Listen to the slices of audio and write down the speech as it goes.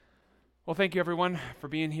Well, thank you everyone for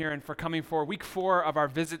being here and for coming for week 4 of our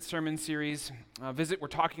Visit sermon series. We're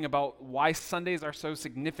talking about why Sundays are so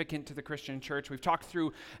significant to the Christian church. We've talked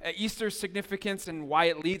through Easter's significance and why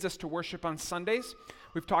it leads us to worship on Sundays.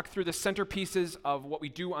 We've talked through the centerpieces of what we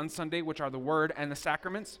do on Sunday, which are the Word and the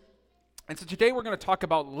sacraments. And so today we're going to talk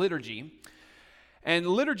about liturgy. And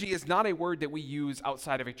liturgy is not a word that we use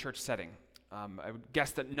outside of a church setting. I would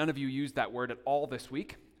guess that none of you used that word at all this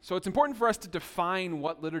week. So it's important for us to define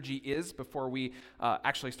what liturgy is before we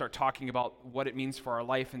actually start talking about what it means for our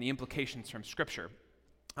life and the implications from Scripture.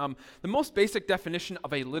 The most basic definition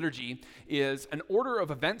of a liturgy is an order of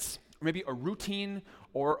events, or maybe a routine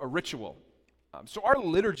or a ritual. So our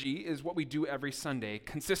liturgy is what we do every Sunday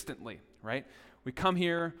consistently, right? We come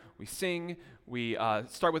here, we sing, we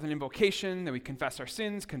start with an invocation, then we confess our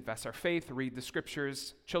sins, confess our faith, read the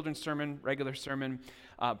Scriptures, children's sermon, regular sermon,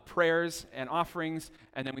 prayers and offerings,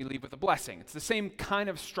 and then we leave with a blessing. It's the same kind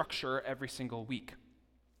of structure every single week.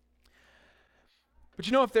 But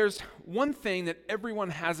you know, if there's one thing that everyone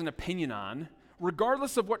has an opinion on,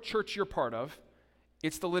 regardless of what church you're part of,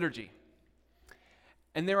 it's the liturgy.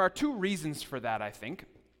 And there are two reasons for that, I think.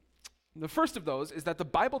 The first of those is that the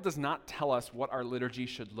Bible does not tell us what our liturgy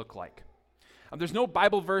should look like. There's no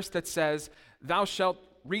Bible verse that says, "Thou shalt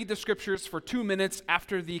read the Scriptures for 2 minutes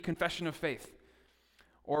after the confession of faith."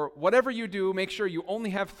 Or whatever you do, make sure you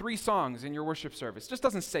only have 3 songs in your worship service. It just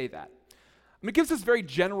doesn't say that. It gives us very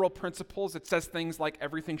general principles. It says things like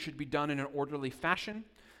everything should be done in an orderly fashion,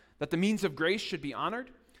 that the means of grace should be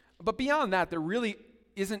honored. But beyond that, there really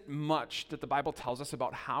isn't much that the Bible tells us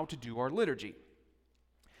about how to do our liturgy.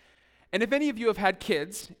 And if any of you have had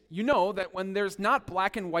kids, you know that when there's not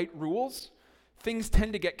black and white rules, things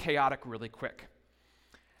tend to get chaotic really quick.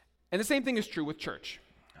 And the same thing is true with church.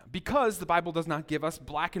 Because the Bible does not give us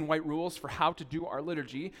black and white rules for how to do our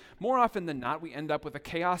liturgy, more often than not, we end up with a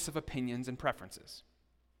chaos of opinions and preferences.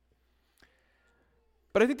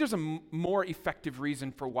 But I think there's a more effective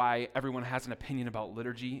reason for why everyone has an opinion about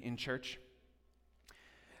liturgy in church.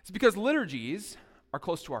 It's because liturgies are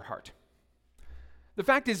close to our heart. The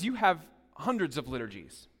fact is, you have hundreds of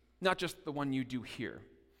liturgies, not just the one you do here.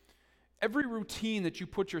 Every routine that you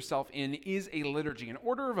put yourself in is a liturgy, an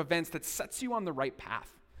order of events that sets you on the right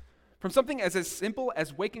path. From something as simple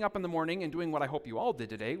as waking up in the morning and doing what I hope you all did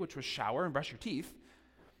today, which was shower and brush your teeth,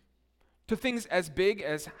 to things as big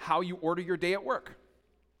as how you order your day at work,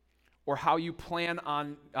 or how you plan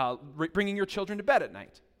on bringing your children to bed at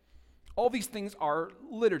night. All these things are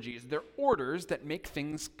liturgies. They're orders that make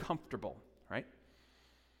things comfortable, right?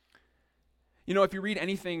 You know, if you read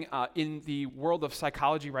anything in the world of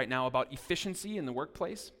psychology right now about efficiency in the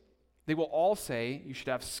workplace, they will all say you should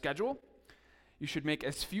have schedule, you should make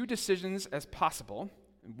as few decisions as possible,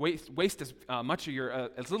 waste as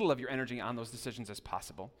little of your energy on those decisions as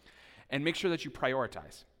possible, and make sure that you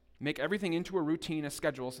prioritize. Make everything into a routine, a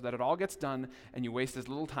schedule, so that it all gets done and you waste as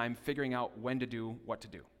little time figuring out when to do what to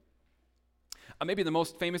do. Maybe the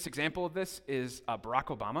most famous example of this is Barack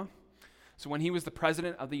Obama. So when he was the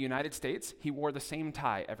president of the United States, he wore the same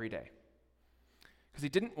tie every day because he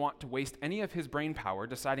didn't want to waste any of his brain power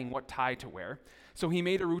deciding what tie to wear. So he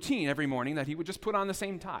made a routine every morning that he would just put on the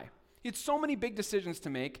same tie. He had so many big decisions to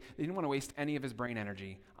make that he didn't want to waste any of his brain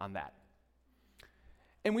energy on that.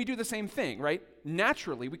 And we do the same thing, right?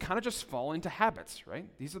 Naturally, we kind of just fall into habits, right?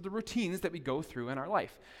 These are the routines that we go through in our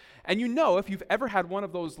life. And you know, if you've ever had one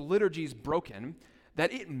of those liturgies broken,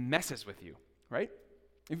 that it messes with you, right?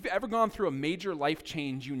 If you've ever gone through a major life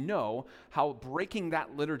change, you know how breaking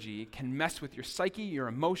that liturgy can mess with your psyche, your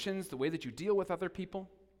emotions, the way that you deal with other people.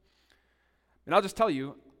 And I'll just tell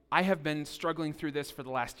you, I have been struggling through this for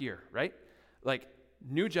the last year, right? Like,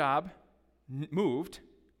 new job, moved,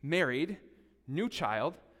 married, new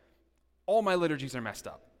child, all my liturgies are messed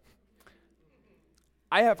up.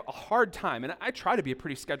 I have a hard time, and I try to be a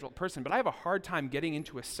pretty scheduled person, but I have a hard time getting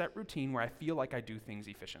into a set routine where I feel like I do things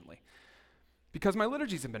efficiently, because my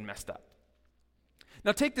liturgies have been messed up.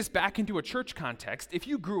 Now take this back into a church context. If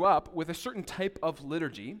you grew up with a certain type of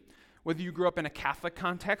liturgy, whether you grew up in a Catholic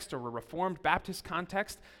context or a Reformed Baptist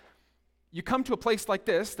context, you come to a place like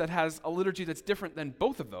this that has a liturgy that's different than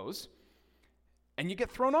both of those, and you get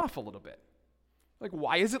thrown off a little bit. Like,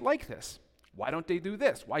 why is it like this? Why don't they do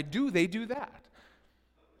this? Why do they do that?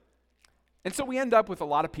 And so we end up with a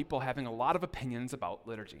lot of people having a lot of opinions about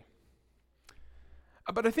liturgy.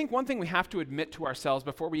 But I think one thing we have to admit to ourselves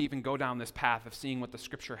before we even go down this path of seeing what the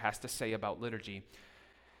Scripture has to say about liturgy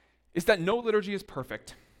is that no liturgy is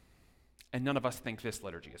perfect, and none of us think this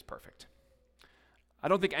liturgy is perfect. I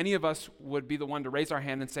don't think any of us would be the one to raise our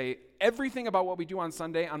hand and say, everything about what we do on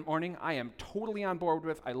Sunday morning, I am totally on board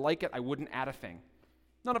with, I like it, I wouldn't add a thing.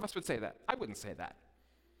 None of us would say that. I wouldn't say that.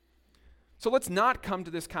 So let's not come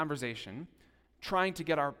to this conversation trying to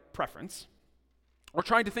get our preference or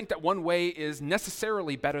trying to think that one way is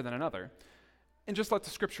necessarily better than another, and just let the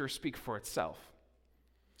Scripture speak for itself.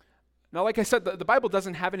 Now, like I said, the Bible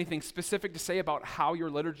doesn't have anything specific to say about how your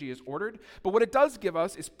liturgy is ordered, but what it does give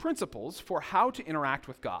us is principles for how to interact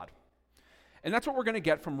with God. And that's what we're going to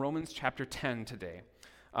get from Romans chapter 10 today.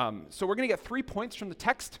 So we're going to get 3 points from the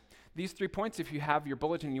text. These 3 points, if you have your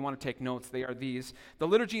bulletin and you want to take notes, they are these. The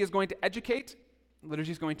liturgy is going to educate, the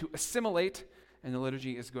liturgy is going to assimilate, and the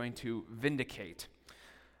liturgy is going to vindicate.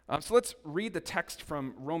 So let's read the text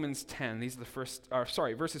from Romans 10. These are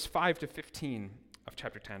verses 5 to 15 of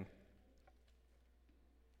chapter 10.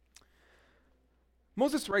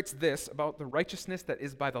 Moses writes this about the righteousness that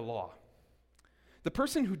is by the law. The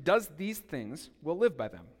person who does these things will live by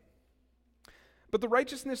them. But the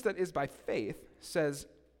righteousness that is by faith says,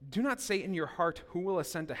 do not say in your heart who will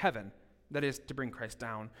ascend to heaven, that is, to bring Christ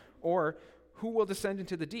down, or who will descend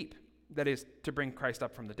into the deep, that is, to bring Christ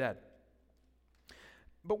up from the dead.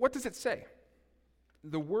 But what does it say?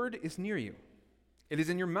 The word is near you. It is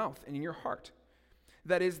in your mouth and in your heart.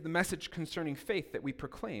 That is the message concerning faith that we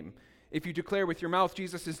proclaim. If you declare with your mouth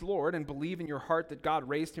Jesus is Lord and believe in your heart that God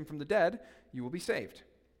raised him from the dead, you will be saved.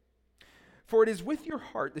 For it is with your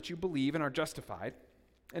heart that you believe and are justified,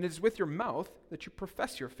 and it is with your mouth that you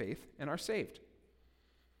profess your faith and are saved.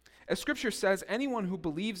 As Scripture says, anyone who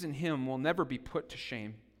believes in him will never be put to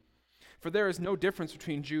shame. For there is no difference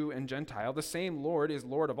between Jew and Gentile. The same Lord is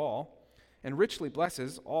Lord of all, and richly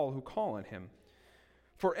blesses all who call on him.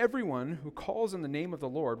 For everyone who calls on the name of the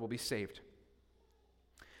Lord will be saved.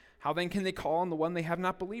 How then can they call on the one they have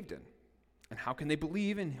not believed in? And how can they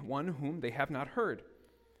believe in one whom they have not heard?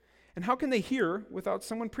 And how can they hear without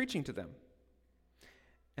someone preaching to them?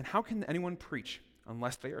 And how can anyone preach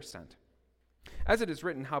unless they are sent? As it is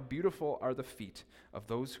written, how beautiful are the feet of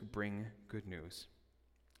those who bring good news.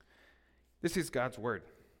 This is God's word.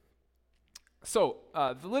 So,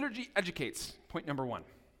 the liturgy educates, point number 1.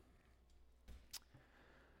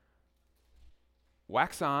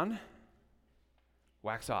 Wax on,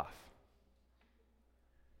 wax off.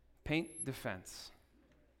 Paint the fence.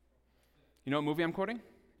 You know what movie I'm quoting?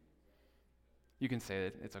 You can say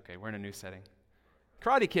it. It's okay. We're in a new setting.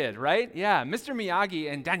 Karate Kid, right? Yeah, Mr.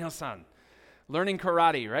 Miyagi and Daniel-san learning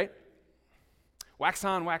karate, right? Wax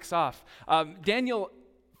on, wax off. Daniel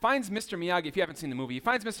finds Mr. Miyagi, if you haven't seen the movie, he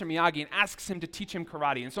finds Mr. Miyagi and asks him to teach him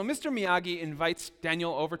karate. And so Mr. Miyagi invites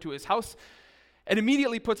Daniel over to his house and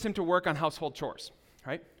immediately puts him to work on household chores,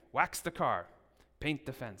 right? Wax the car, paint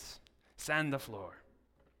the fence, sand the floor.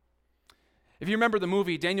 If you remember the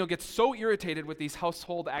movie, Daniel gets so irritated with these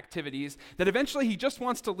household activities that eventually he just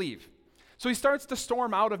wants to leave. So he starts to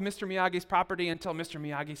storm out of Mr. Miyagi's property until Mr.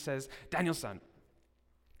 Miyagi says, Daniel-san,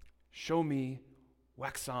 show me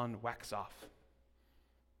wax on, wax off.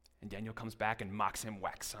 And Daniel comes back and mocks him,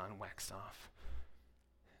 wax on, wax off.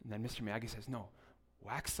 And then Mr. Miyagi says, no,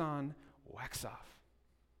 wax on, wax off.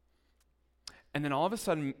 And then all of a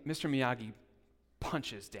sudden, Mr. Miyagi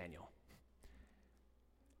punches Daniel.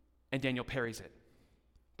 And Daniel parries it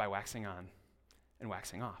by waxing on and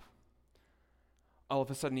waxing off. All of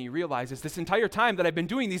a sudden he realizes this entire time that I've been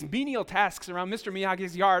doing these menial tasks around Mr.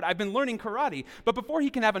 Miyagi's yard, I've been learning karate. But before he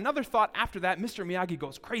can have another thought after that, Mr. Miyagi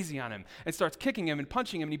goes crazy on him and starts kicking him and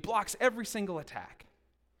punching him, and he blocks every single attack.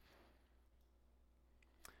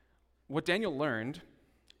 What Daniel learned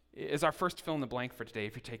is our first fill in the blank for today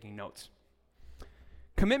if you're taking notes.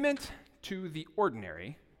 Commitment to the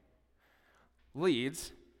ordinary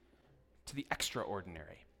leads to the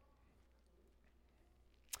extraordinary.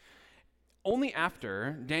 Only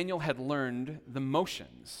after Daniel had learned the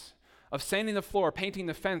motions of sanding the floor, painting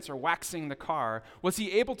the fence, or waxing the car was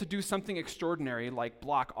he able to do something extraordinary like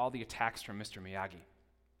block all the attacks from Mr. Miyagi.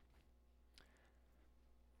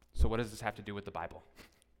 So what does this have to do with the Bible?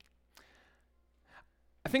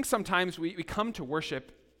 I think sometimes we come to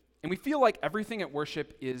worship and we feel like everything at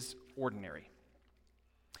worship is ordinary.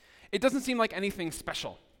 It doesn't seem like anything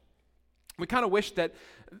special. We kind of wish that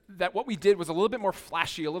what we did was a little bit more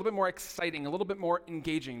flashy, a little bit more exciting, a little bit more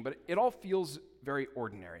engaging, but it all feels very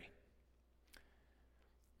ordinary.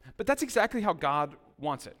 But that's exactly how God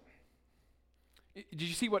wants it. Did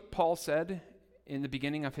you see what Paul said in the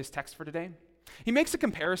beginning of his text for today? He makes a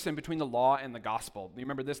comparison between the law and the gospel. You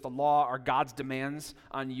remember this? The law are God's demands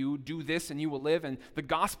on you. Do this and you will live. And the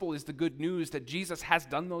gospel is the good news that Jesus has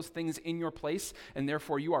done those things in your place, and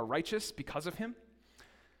therefore you are righteous because of him.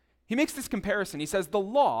 He makes this comparison. He says the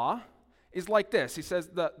law is like this. He says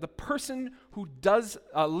the person who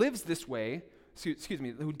lives this way,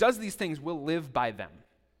 who does these things will live by them.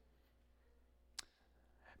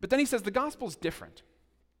 But then he says the gospel is different.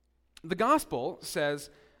 The gospel says,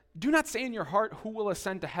 do not say in your heart who will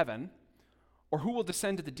ascend to heaven or who will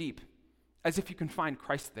descend to the deep, as if you can find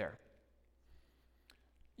Christ there.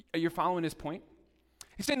 Are you following his point?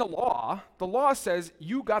 He's saying the law says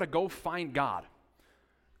you got to go find God.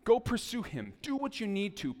 Go pursue him. Do what you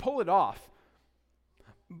need to. Pull it off.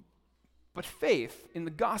 But faith in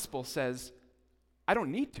the gospel says, I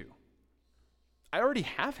don't need to. I already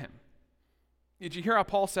have him. Did you hear how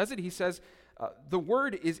Paul says it? He says, the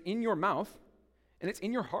word is in your mouth and it's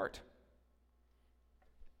in your heart.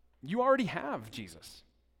 You already have Jesus.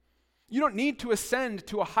 You don't need to ascend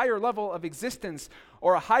to a higher level of existence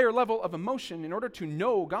or a higher level of emotion in order to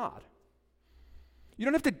know God. You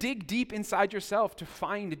don't have to dig deep inside yourself to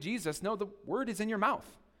find Jesus. No, the word is in your mouth.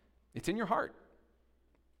 It's in your heart.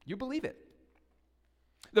 You believe it.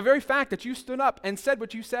 The very fact that you stood up and said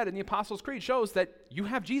what you said in the Apostles' Creed shows that you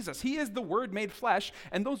have Jesus. He is the Word made flesh,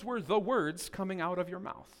 and those were the words coming out of your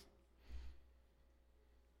mouth.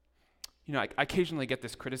 You know, I occasionally get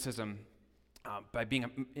this criticism by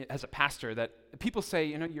being as a pastor that people say,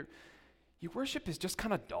 you know, your worship is just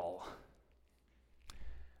kind of dull.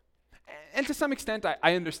 And to some extent,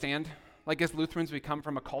 I understand. Like as Lutherans, we come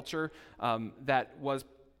from a culture that was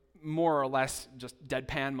more or less just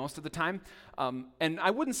deadpan most of the time. And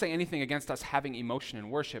I wouldn't say anything against us having emotion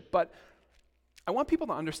in worship, but I want people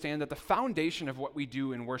to understand that the foundation of what we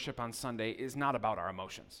do in worship on Sunday is not about our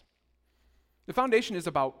emotions. The foundation is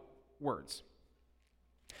about words.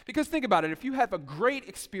 Because think about it, if you have a great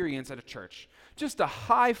experience at a church, just a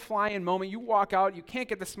high-flying moment, you walk out, you can't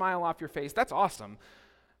get the smile off your face, that's awesome.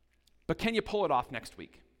 But can you pull it off next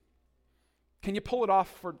week? Can you pull it off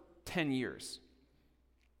for 10 years?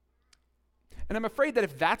 And I'm afraid that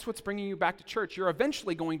if that's what's bringing you back to church, you're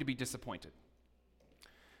eventually going to be disappointed.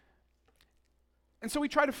 And so we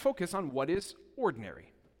try to focus on what is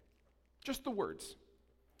ordinary. Just the words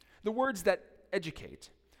that educate,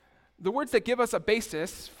 the words that give us a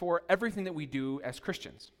basis for everything that we do as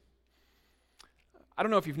Christians. I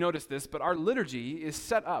don't know if you've noticed this, but our liturgy is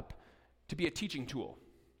set up to be a teaching tool,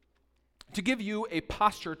 to give you a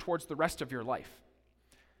posture towards the rest of your life.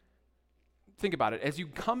 Think about it. As you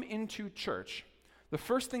come into church, the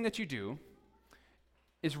first thing that you do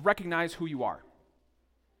is recognize who you are.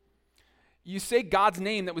 You say God's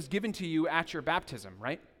name that was given to you at your baptism,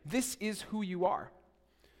 right? This is who you are.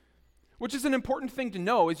 Which is an important thing to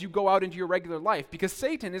know as you go out into your regular life, because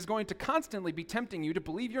Satan is going to constantly be tempting you to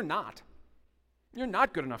believe you're not. You're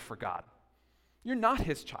not good enough for God. You're not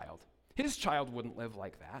his child. His child wouldn't live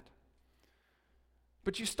like that.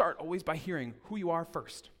 But you start always by hearing who you are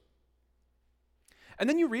first. And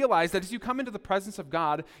then you realize that as you come into the presence of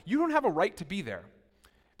God, you don't have a right to be there.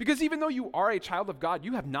 Because even though you are a child of God,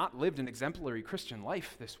 you have not lived an exemplary Christian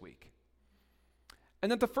life this week.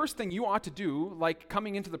 And that the first thing you ought to do, like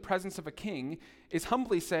coming into the presence of a king, is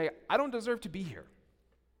humbly say, I don't deserve to be here.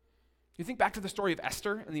 You think back to the story of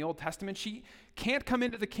Esther in the Old Testament. She can't come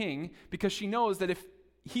into the king because she knows that if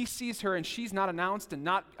he sees her and she's not announced and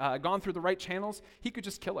not gone through the right channels, he could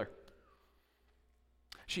just kill her.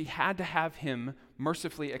 She had to have him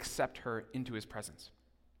mercifully accept her into his presence.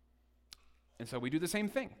 And so we do the same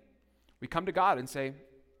thing. We come to God and say,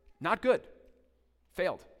 not good,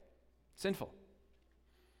 failed, sinful.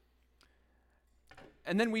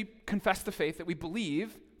 And then we confess the faith that we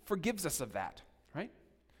believe forgives us of that, right?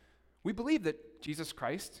 We believe that Jesus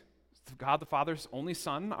Christ, God the Father's only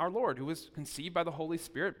Son, our Lord, who was conceived by the Holy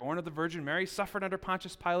Spirit, born of the Virgin Mary, suffered under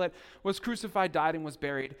Pontius Pilate, was crucified, died, and was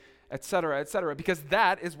buried, etc., because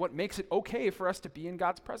that is what makes it okay for us to be in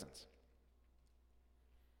God's presence.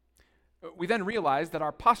 We then realize that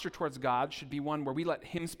our posture towards God should be one where we let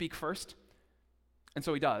him speak first, and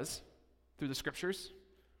so he does, through the scriptures,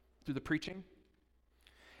 through the preaching.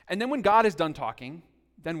 And then when God is done talking,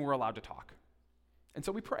 then we're allowed to talk. And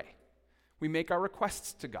so we pray. We make our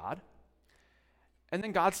requests to God, and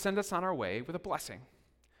then God sends us on our way with a blessing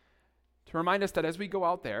to remind us that as we go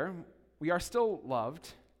out there, we are still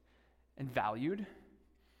loved and valued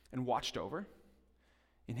and watched over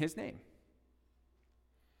in his name.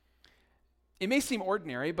 It may seem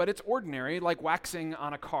ordinary, but it's ordinary like waxing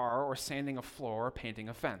on a car or sanding a floor or painting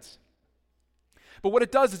a fence. But what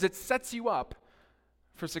it does is it sets you up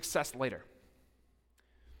for success later.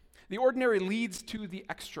 The ordinary leads to the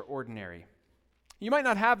extraordinary. You might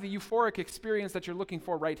not have the euphoric experience that you're looking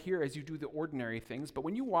for right here as you do the ordinary things, but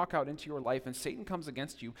when you walk out into your life and Satan comes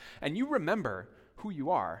against you and you remember who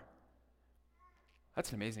you are, that's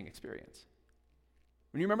an amazing experience.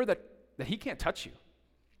 When you remember that he can't touch you,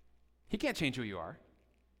 he can't change who you are.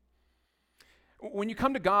 When you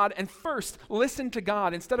come to God and first listen to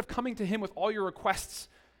God instead of coming to him with all your requests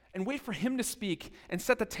and wait for him to speak and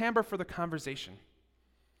set the timbre for the conversation,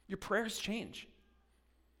 your prayers change.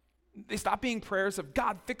 They stop being prayers of,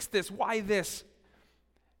 God, fix this, why this,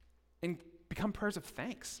 and become prayers of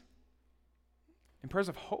thanks and prayers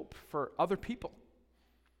of hope for other people.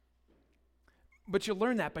 But you'll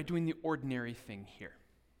learn that by doing the ordinary thing here.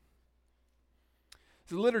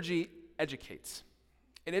 The liturgy educates.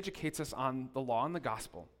 It educates us on the law and the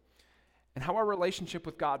gospel and how our relationship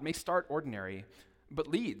with God may start ordinary, but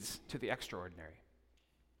leads to the extraordinary.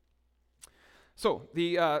 So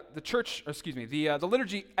the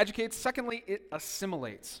liturgy educates. Secondly, it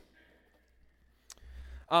assimilates.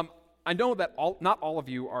 I know that not all of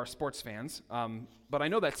you are sports fans, but I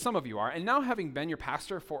know that some of you are. And now, having been your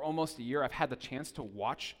pastor for almost a year, I've had the chance to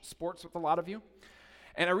watch sports with a lot of you.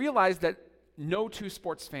 And I realized that no two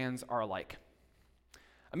sports fans are alike.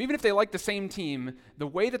 Even if they like the same team, the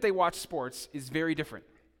way that they watch sports is very different.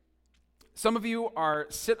 Some of you are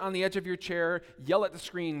sit on the edge of your chair, yell at the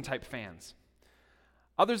screen type fans.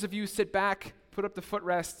 Others of you sit back, put up the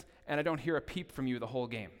footrest, and I don't hear a peep from you the whole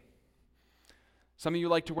game. Some of you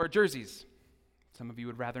like to wear jerseys. Some of you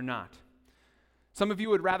would rather not. Some of you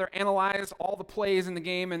would rather analyze all the plays in the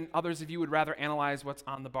game, and others of you would rather analyze what's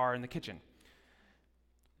on the bar in the kitchen.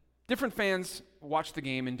 Different fans watch the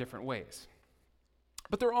game in different ways.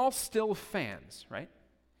 But they're all still fans, right?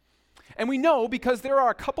 And we know because there are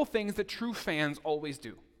a couple things that true fans always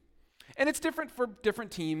do. And it's different for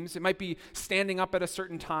different teams. It might be standing up at a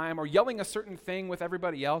certain time or yelling a certain thing with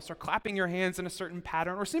everybody else or clapping your hands in a certain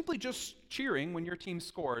pattern or simply just cheering when your team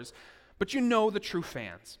scores. But you know the true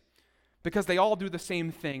fans because they all do the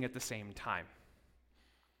same thing at the same time.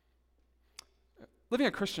 Living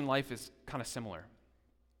a Christian life is kind of similar.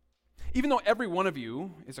 Even though every one of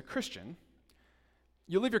you is a Christian,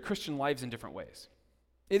 you live your Christian lives in different ways.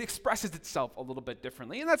 It expresses itself a little bit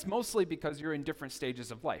differently, and that's mostly because you're in different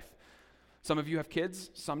stages of life. Some of you have kids,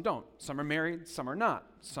 some don't. Some are married, some are not.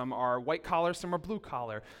 Some are white collar, some are blue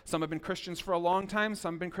collar. Some have been Christians for a long time,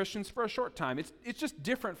 some have been Christians for a short time. It's just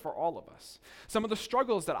different for all of us. Some of the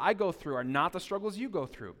struggles that I go through are not the struggles you go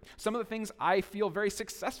through. Some of the things I feel very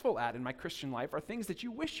successful at in my Christian life are things that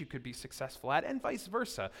you wish you could be successful at, and vice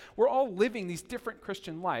versa. We're all living these different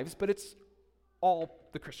Christian lives, but it's all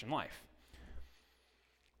the Christian life.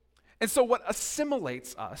 And so what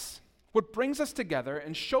assimilates us, what brings us together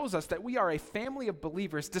and shows us that we are a family of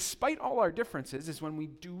believers despite all our differences, is when we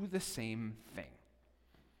do the same thing.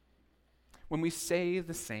 When we say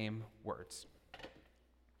the same words.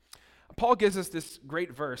 Paul gives us this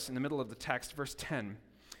great verse in the middle of the text, verse 10.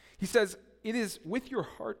 He says, "It is with your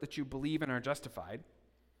heart that you believe and are justified,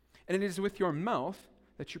 and it is with your mouth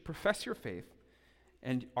that you profess your faith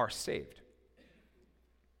and are saved."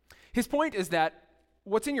 His point is that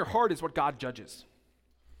what's in your heart is what God judges.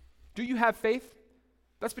 Do you have faith?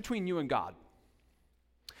 That's between you and God.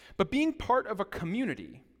 But being part of a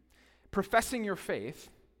community, professing your faith,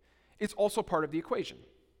 is also part of the equation.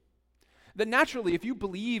 That naturally, if you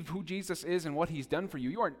believe who Jesus is and what he's done for you,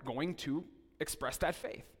 you aren't going to express that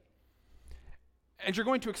faith. And you're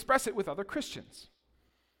going to express it with other Christians.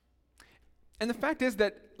 And the fact is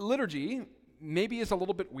that liturgy maybe is a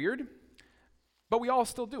little bit weird, but we all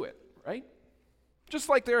still do it, right? Just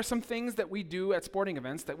like there are some things that we do at sporting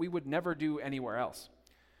events that we would never do anywhere else.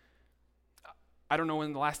 I don't know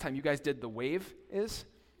when the last time you guys did the wave is.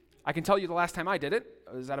 I can tell you the last time I did it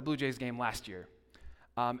was at a Blue Jays game last year.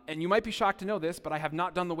 And you might be shocked to know this, but I have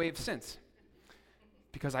not done the wave since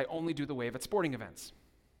because I only do the wave at sporting events.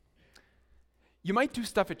 You might do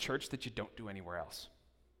stuff at church that you don't do anywhere else.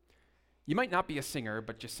 You might not be a singer,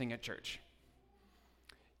 but you sing at church.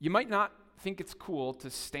 You might not think it's cool to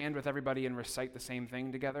stand with everybody and recite the same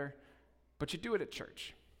thing together, but you do it at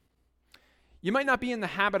church. You might not be in the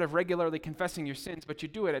habit of regularly confessing your sins, but you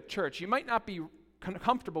do it at church. You might not be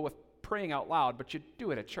comfortable with praying out loud, but you do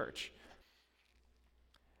it at church.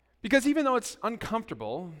 Because even though it's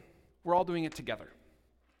uncomfortable, we're all doing it together.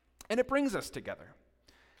 And it brings us together.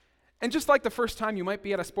 And just like the first time you might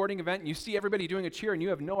be at a sporting event and you see everybody doing a cheer and you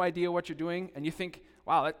have no idea what you're doing and you think,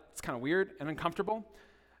 wow, that's kind of weird and uncomfortable,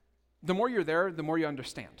 the more you're there, the more you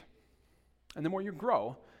understand. And the more you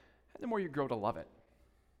grow, to love it.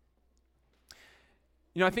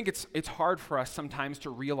 I think it's hard for us sometimes to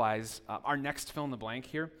realize our next fill in the blank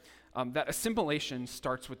here, that assimilation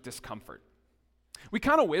starts with discomfort. We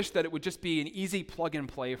kind of wish that it would just be an easy plug and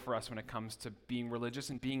play for us when it comes to being religious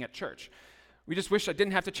and being at church. We just wish I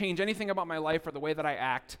didn't have to change anything about my life or the way that I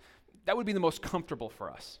act. That would be the most comfortable for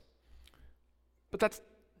us. But that's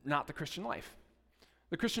not the Christian life.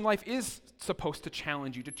 The Christian life is supposed to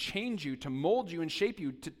challenge you, to change you, to mold you and shape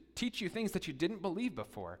you, to teach you things that you didn't believe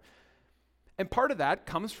before. And part of that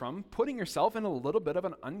comes from putting yourself in a little bit of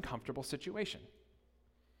an uncomfortable situation.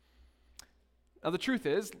 Now, the truth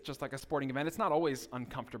is, just like a sporting event, it's not always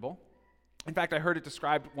uncomfortable. In fact, I heard it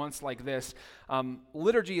described once like this.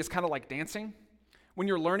 Liturgy is kind of like dancing. When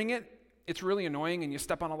you're learning it, it's really annoying and you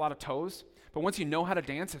step on a lot of toes. But once you know how to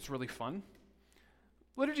dance, it's really fun.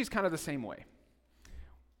 Liturgy is kind of the same way.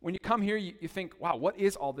 When you come here, you think, wow, what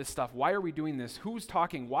is all this stuff? Why are we doing this? Who's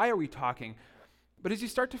talking? Why are we talking? But as you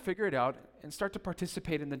start to figure it out and start to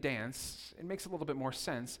participate in the dance, it makes a little bit more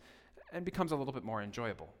sense and becomes a little bit more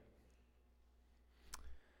enjoyable.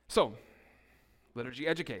 So, liturgy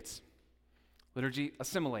educates. Liturgy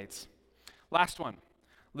assimilates. Last one,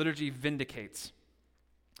 liturgy vindicates.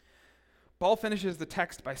 Paul finishes the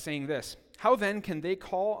text by saying this: "How then can they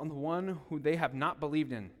call on the one who they have not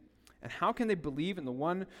believed in? And how can they believe in the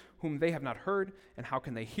one whom they have not heard? And how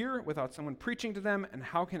can they hear without someone preaching to them? And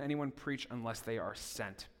how can anyone preach unless they are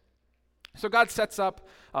sent?" So God sets up,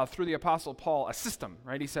 through the Apostle Paul, a system,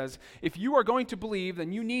 right? He says, if you are going to believe,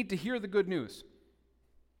 then you need to hear the good news.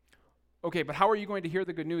 Okay, but how are you going to hear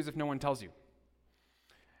the good news if no one tells you?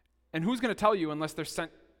 And who's going to tell you unless they're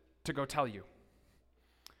sent to go tell you?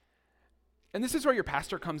 And this is where your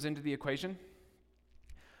pastor comes into the equation.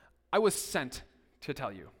 I was sent to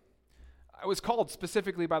tell you. I was called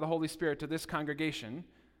specifically by the Holy Spirit to this congregation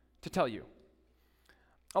to tell you.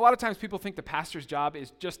 A lot of times people think the pastor's job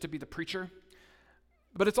is just to be the preacher,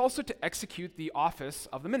 but it's also to execute the office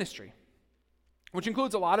of the ministry, which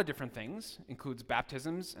includes a lot of different things. It includes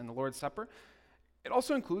baptisms and the Lord's Supper. It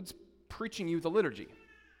also includes preaching you the liturgy.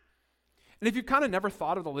 And if you've kind of never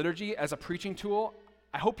thought of the liturgy as a preaching tool,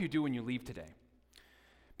 I hope you do when you leave today.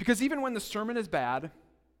 Because even when the sermon is bad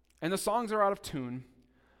and the songs are out of tune,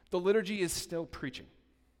 the liturgy is still preaching.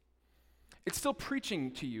 It's still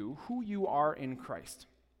preaching to you who you are in Christ.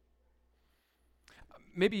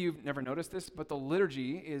 Maybe you've never noticed this, but the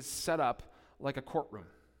liturgy is set up like a courtroom.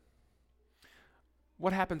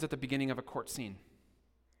 What happens at the beginning of a court scene?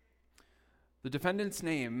 The defendant's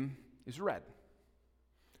name is read,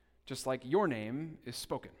 just like your name is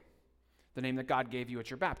spoken, the name that God gave you at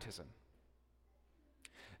your baptism.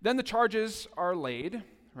 Then the charges are laid,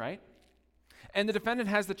 right? And the defendant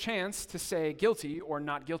has the chance to say guilty or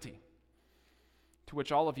not guilty, to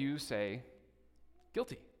which all of you say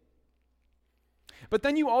guilty. But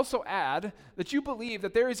then you also add that you believe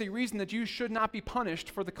that there is a reason that you should not be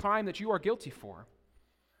punished for the crime that you are guilty for.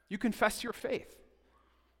 You confess your faith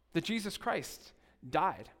that Jesus Christ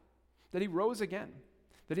died, that he rose again,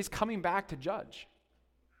 that he's coming back to judge.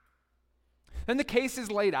 Then the case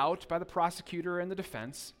is laid out by the prosecutor and the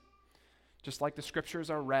defense, just like the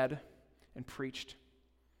scriptures are read and preached.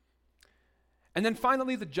 And then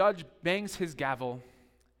finally the judge bangs his gavel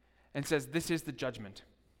and says, "This is the judgment."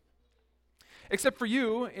 Except for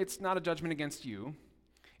you, it's not a judgment against you.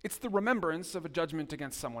 It's the remembrance of a judgment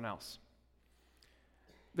against someone else.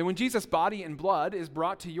 That when Jesus' body and blood is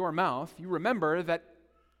brought to your mouth, you remember that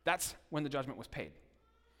that's when the judgment was paid,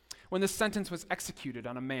 when the sentence was executed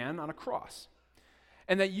on a man on a cross,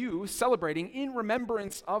 and that you, celebrating in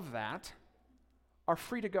remembrance of that, are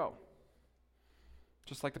free to go.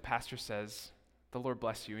 Just like the pastor says, "The Lord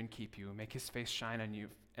bless you and keep you, make his face shine on you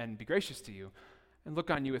and be gracious to you, and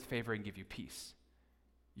look on you with favor and give you peace."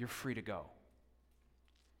 You're free to go.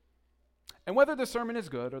 And whether the sermon is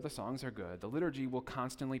good or the songs are good, the liturgy will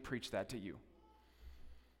constantly preach that to you.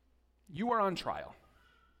 You are on trial,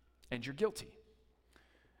 and you're guilty.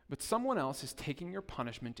 But someone else is taking your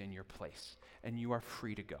punishment in your place, and you are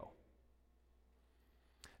free to go.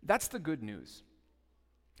 That's the good news.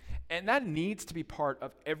 And that needs to be part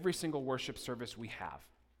of every single worship service we have.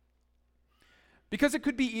 Because it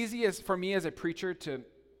could be easy for me as a preacher to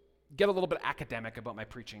get a little bit academic about my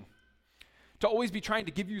preaching, to always be trying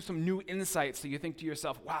to give you some new insights so you think to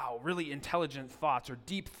yourself, wow, really intelligent thoughts or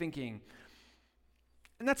deep thinking.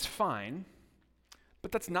 And that's fine,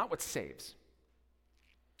 but that's not what saves.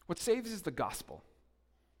 What saves is the gospel,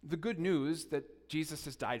 the good news that Jesus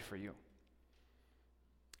has died for you.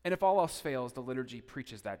 And if all else fails, the liturgy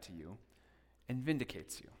preaches that to you and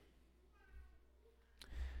vindicates you.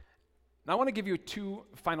 Now I want to give you two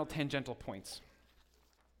final tangential points.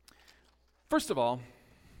 First of all,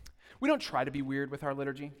 we don't try to be weird with our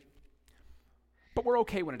liturgy, but we're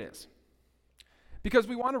okay when it is. Because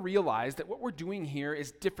we want to realize that what we're doing here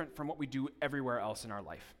is different from what we do everywhere else in our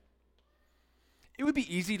life. It would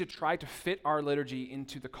be easy to try to fit our liturgy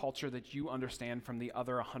into the culture that you understand from the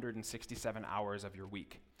other 167 hours of your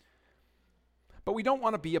week. But we don't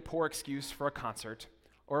want to be a poor excuse for a concert,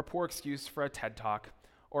 or a poor excuse for a TED Talk,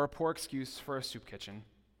 or a poor excuse for a soup kitchen.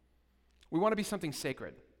 We want to be something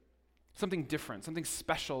sacred, something different, something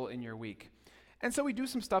special in your week. And so we do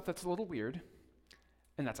some stuff that's a little weird,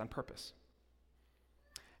 and that's on purpose.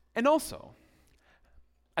 And also,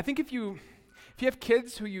 I think if you have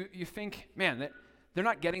kids who you think, man, they're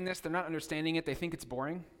not getting this, they're not understanding it, they think it's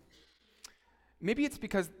boring, maybe it's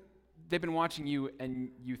because they've been watching you and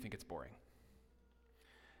you think it's boring.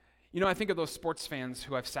 I think of those sports fans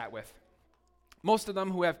who I've sat with. Most of them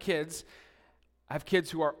who have kids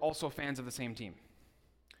who are also fans of the same team.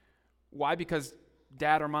 Why? Because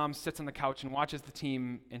dad or mom sits on the couch and watches the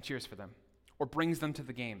team and cheers for them, or brings them to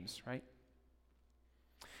the games, right?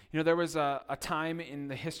 There was a time in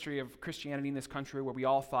the history of Christianity in this country where we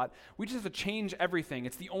all thought, we just have to change everything.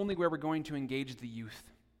 It's the only way we're going to engage the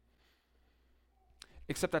youth.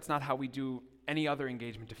 Except that's not how we do any other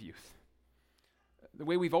engagement of youth. The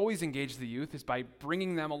way we've always engaged the youth is by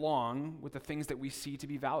bringing them along with the things that we see to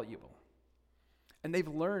be valuable. And they've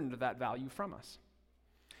learned that value from us.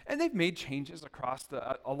 And they've made changes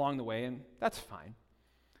along the way, and that's fine.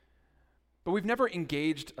 But we've never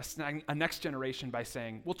engaged a next generation by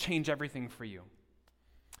saying, we'll change everything for you.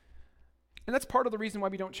 And that's part of the reason why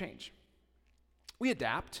we don't change. We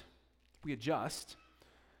adapt, we adjust,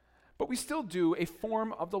 but we still do a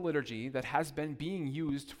form of the liturgy that has been being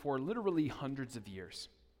used for literally hundreds of years.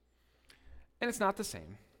 And it's not the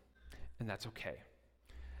same, and that's okay.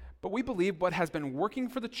 But we believe what has been working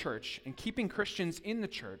for the church and keeping Christians in the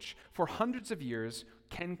church for hundreds of years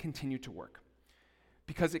can continue to work,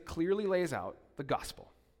 because it clearly lays out the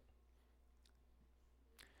gospel.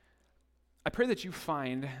 I pray that you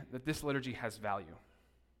find that this liturgy has value.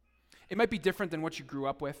 It might be different than what you grew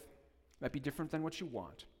up with. It might be different than what you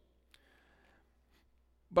want.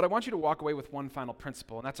 But I want you to walk away with one final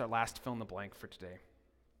principle, and that's our last fill in the blank for today.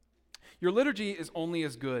 Your liturgy is only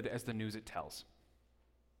as good as the news it tells.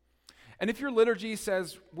 And if your liturgy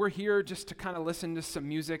says, we're here just to kind of listen to some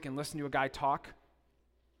music and listen to a guy talk,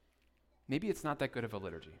 maybe it's not that good of a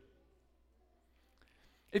liturgy.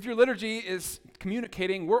 If your liturgy is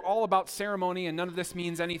communicating, we're all about ceremony and none of this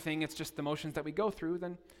means anything, it's just the motions that we go through,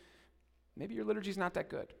 then maybe your liturgy is not that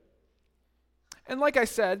good. And like I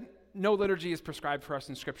said, no liturgy is prescribed for us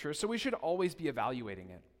in Scripture, so we should always be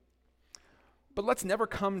evaluating it. But let's never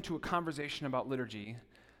come to a conversation about liturgy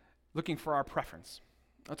looking for our preference.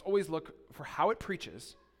 Let's always look for how it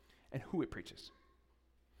preaches and who it preaches.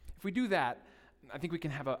 If we do that, I think we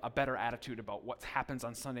can have a better attitude about what happens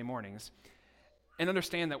on Sunday mornings and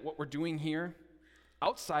understand that what we're doing here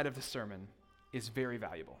outside of the sermon is very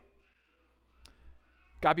valuable.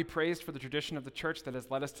 God be praised for the tradition of the church that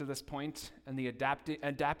has led us to this point and the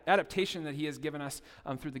adaptation that he has given us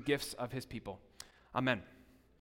through the gifts of his people. Amen.